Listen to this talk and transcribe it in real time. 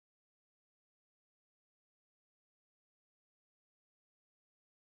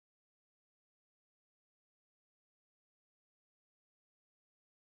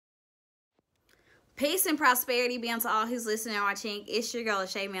Peace and prosperity be unto all who's listening and watching. It's your girl,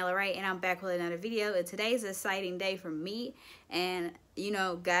 Shaeranea, Wright, and I'm back with another video. And today's an exciting day for me. And, you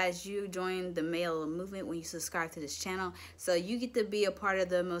know, guys, you join the male movement when you subscribe to this channel. So you get to be a part of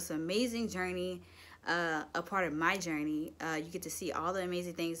the most amazing journey, a part of my journey. You get to see all the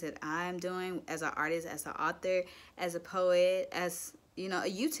amazing things that I'm doing as an artist, as an author, as a poet, as, you know, a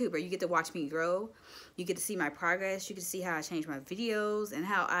YouTuber. You get to watch me grow. You get to see my progress. You get to see how I change my videos and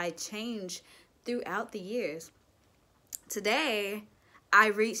how I change throughout the years. Today, I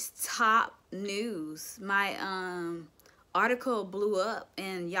reached top news. My article blew up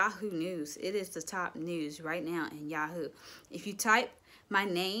in Yahoo News. It is the top news right now in Yahoo. If you type my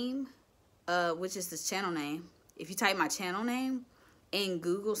name, which is this channel name, if you type my channel name in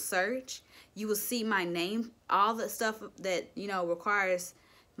Google search, you will see my name, all the stuff that, you know, requires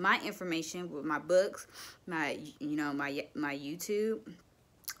my information with my books, my, you know, my YouTube,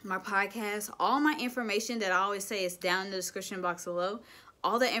 my podcast, all my information that I always say is down in the description box below.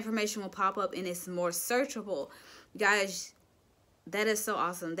 All that information will pop up and it's more searchable. Guys, that is so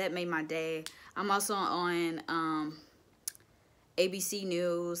awesome. That made my day. I'm also on ABC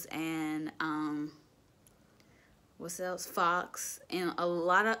News and what's else? Fox and a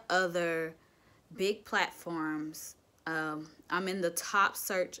lot of other big platforms. I'm in the top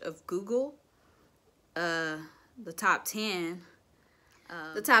search of Google, the top 10.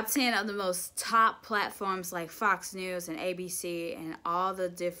 The top 10 of the most top platforms like Fox News and ABC and all the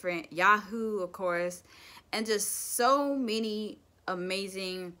different, Yahoo, of course, and just so many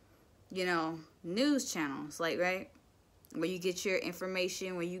amazing, you know, news channels, like, right, where you get your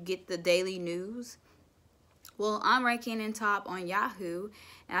information, where you get the daily news. Well, I'm ranking in top on Yahoo,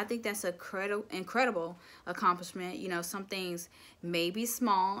 and I think that's a incredible accomplishment. You know, some things may be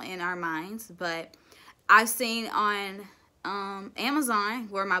small in our minds, but I've seen on Amazon,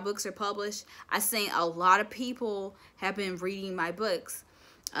 where my books are published, I've seen a lot of people have been reading my books.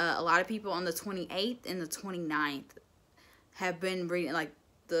 A lot of people on the 28th and the 29th have been reading, like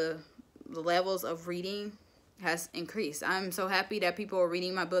the levels of reading has increased. I'm so happy that people are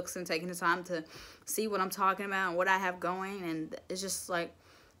reading my books and taking the time to see what I'm talking about and what I have going. And it's just like,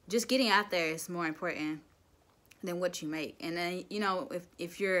 just getting out there is more important than what you make. And then, you know,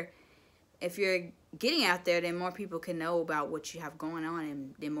 if you're getting out there, then more people can know about what you have going on,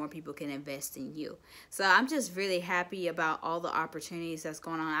 and then more people can invest in you. So I'm just really happy about all the opportunities that's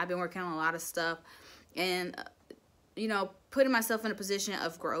going on. I've been working on a lot of stuff and, you know, putting myself in a position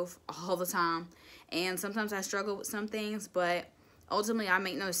of growth all the time. And sometimes I struggle with some things, but ultimately I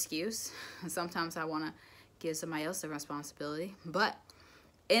make no excuse. Sometimes I want to give somebody else the responsibility. But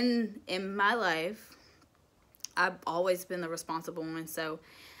in my life, I've always been the responsible one. So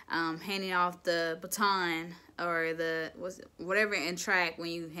handing off the baton or whatever in track, when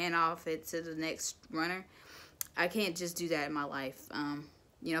you hand off it to the next runner, I can't just do that in my life.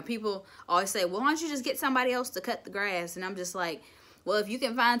 You know, people always say, well, why don't you just get somebody else to cut the grass? And I'm just like, well, if you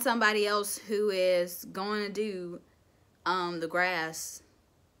can find somebody else who is going to do the grass,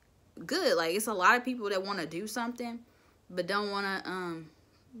 good. Like, it's a lot of people that want to do something but don't want to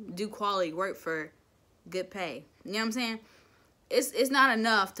do quality work for good pay. You know what I'm saying? It's not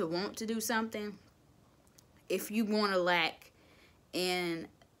enough to want to do something if you want to lack in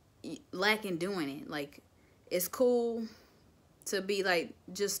doing it. Like, it's cool to be like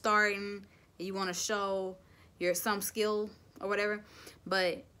just starting, you want to show some skill or whatever,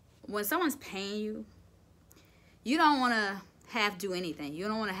 but when someone's paying you, you don't want to do anything. You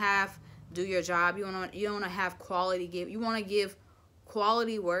don't want to do your job. You don't want to have quality give. You want to give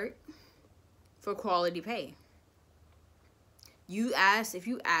quality work for quality pay. If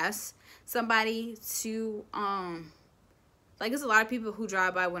you ask somebody to, like, there's a lot of people who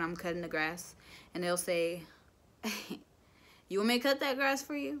drive by when I'm cutting the grass, and they'll say, hey, you want me to cut that grass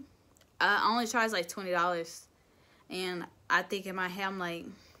for you? I only charge like $20. And I think in my head, I'm like,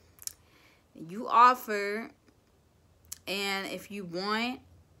 you offer, and if you want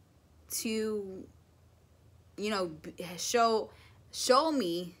to, you know, show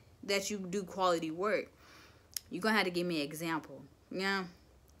me that you do quality work, you're going to have to give me an example. You know,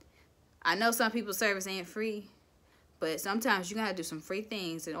 I know some people's service ain't free, but sometimes you're going to have to do some free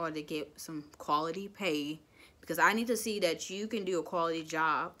things in order to get some quality pay, because I need to see that you can do a quality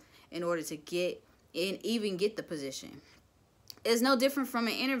job in order to even get the position. It's no different from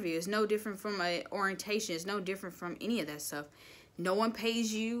an interview. It's no different from an orientation. It's no different from any of that stuff. No one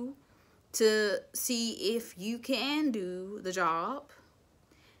pays you to see if you can do the job.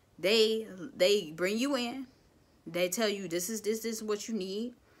 They bring you in. They tell you this is what you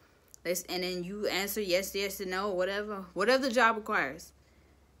need. And then you answer yes, yes, and no, whatever the job requires.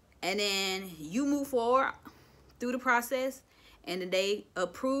 and then you move forward through the process, and then they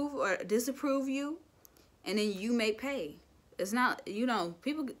approve or disapprove you, and then you may pay. It's not, you know,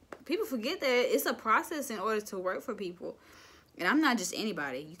 people forget that it's a process in order to work for people. And I'm not just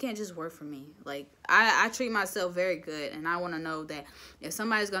anybody. You can't just work for me. Like, I treat myself very good, and I want to know that if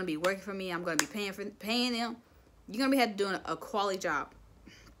somebody's going to be working for me, I'm going to be paying them. You're going to be having to do a quality job.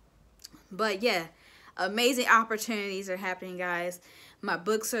 But yeah, amazing opportunities are happening, guys. My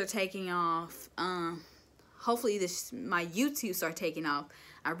books are taking off. Hopefully my YouTube start taking off.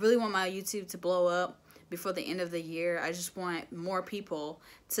 I really want my YouTube to blow up before the end of the year. I just want more people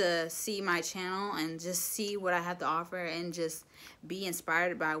to see my channel and just see what I have to offer and just be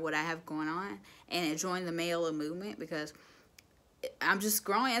inspired by what I have going on and join the mailer movement, because I'm just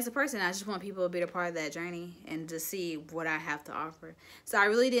growing as a person. I just want people to be a part of that journey and to see what I have to offer. So I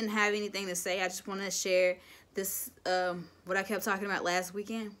really didn't have anything to say. I just wanted to share this, what I kept talking about last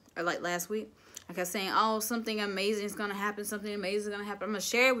weekend, or like last week. I kept saying, oh, something amazing is going to happen. Something amazing is going to happen. I'm going to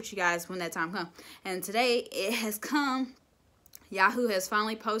share it with you guys when that time comes. And today it has come. Yahoo has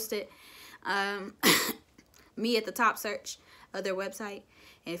finally posted me at the top search of their website.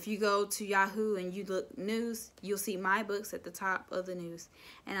 And if you go to Yahoo and you look news, you'll see my books at the top of the news.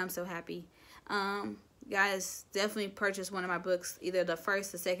 And I'm so happy. Guys, definitely purchase one of my books, either the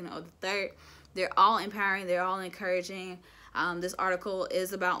first, the second, or the third. They're all empowering. They're all encouraging. This article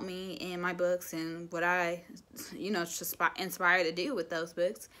is about me and my books and what I, you know, inspire to do with those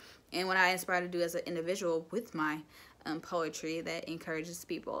books, and what I inspire to do as an individual with my poetry that encourages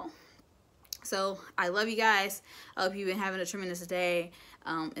people. So I love you guys. I hope you've been having a tremendous day.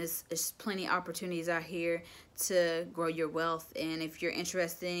 There's plenty of opportunities out here to grow your wealth, and if you're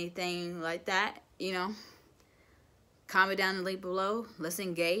interested in anything like that, you know, comment down the link below. Let's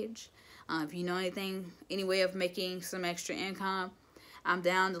engage. If you know any way of making some extra income, I'm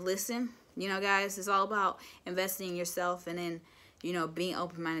down to listen. You know, guys, it's all about investing in yourself and then, you know, being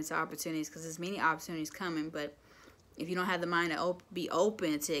open-minded to opportunities, because there's many opportunities coming. But if you don't have the mind to be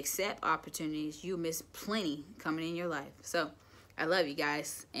open to accept opportunities, you miss plenty coming in your life. So I love you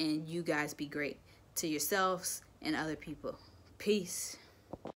guys, and you guys be great to yourselves and other people. Peace.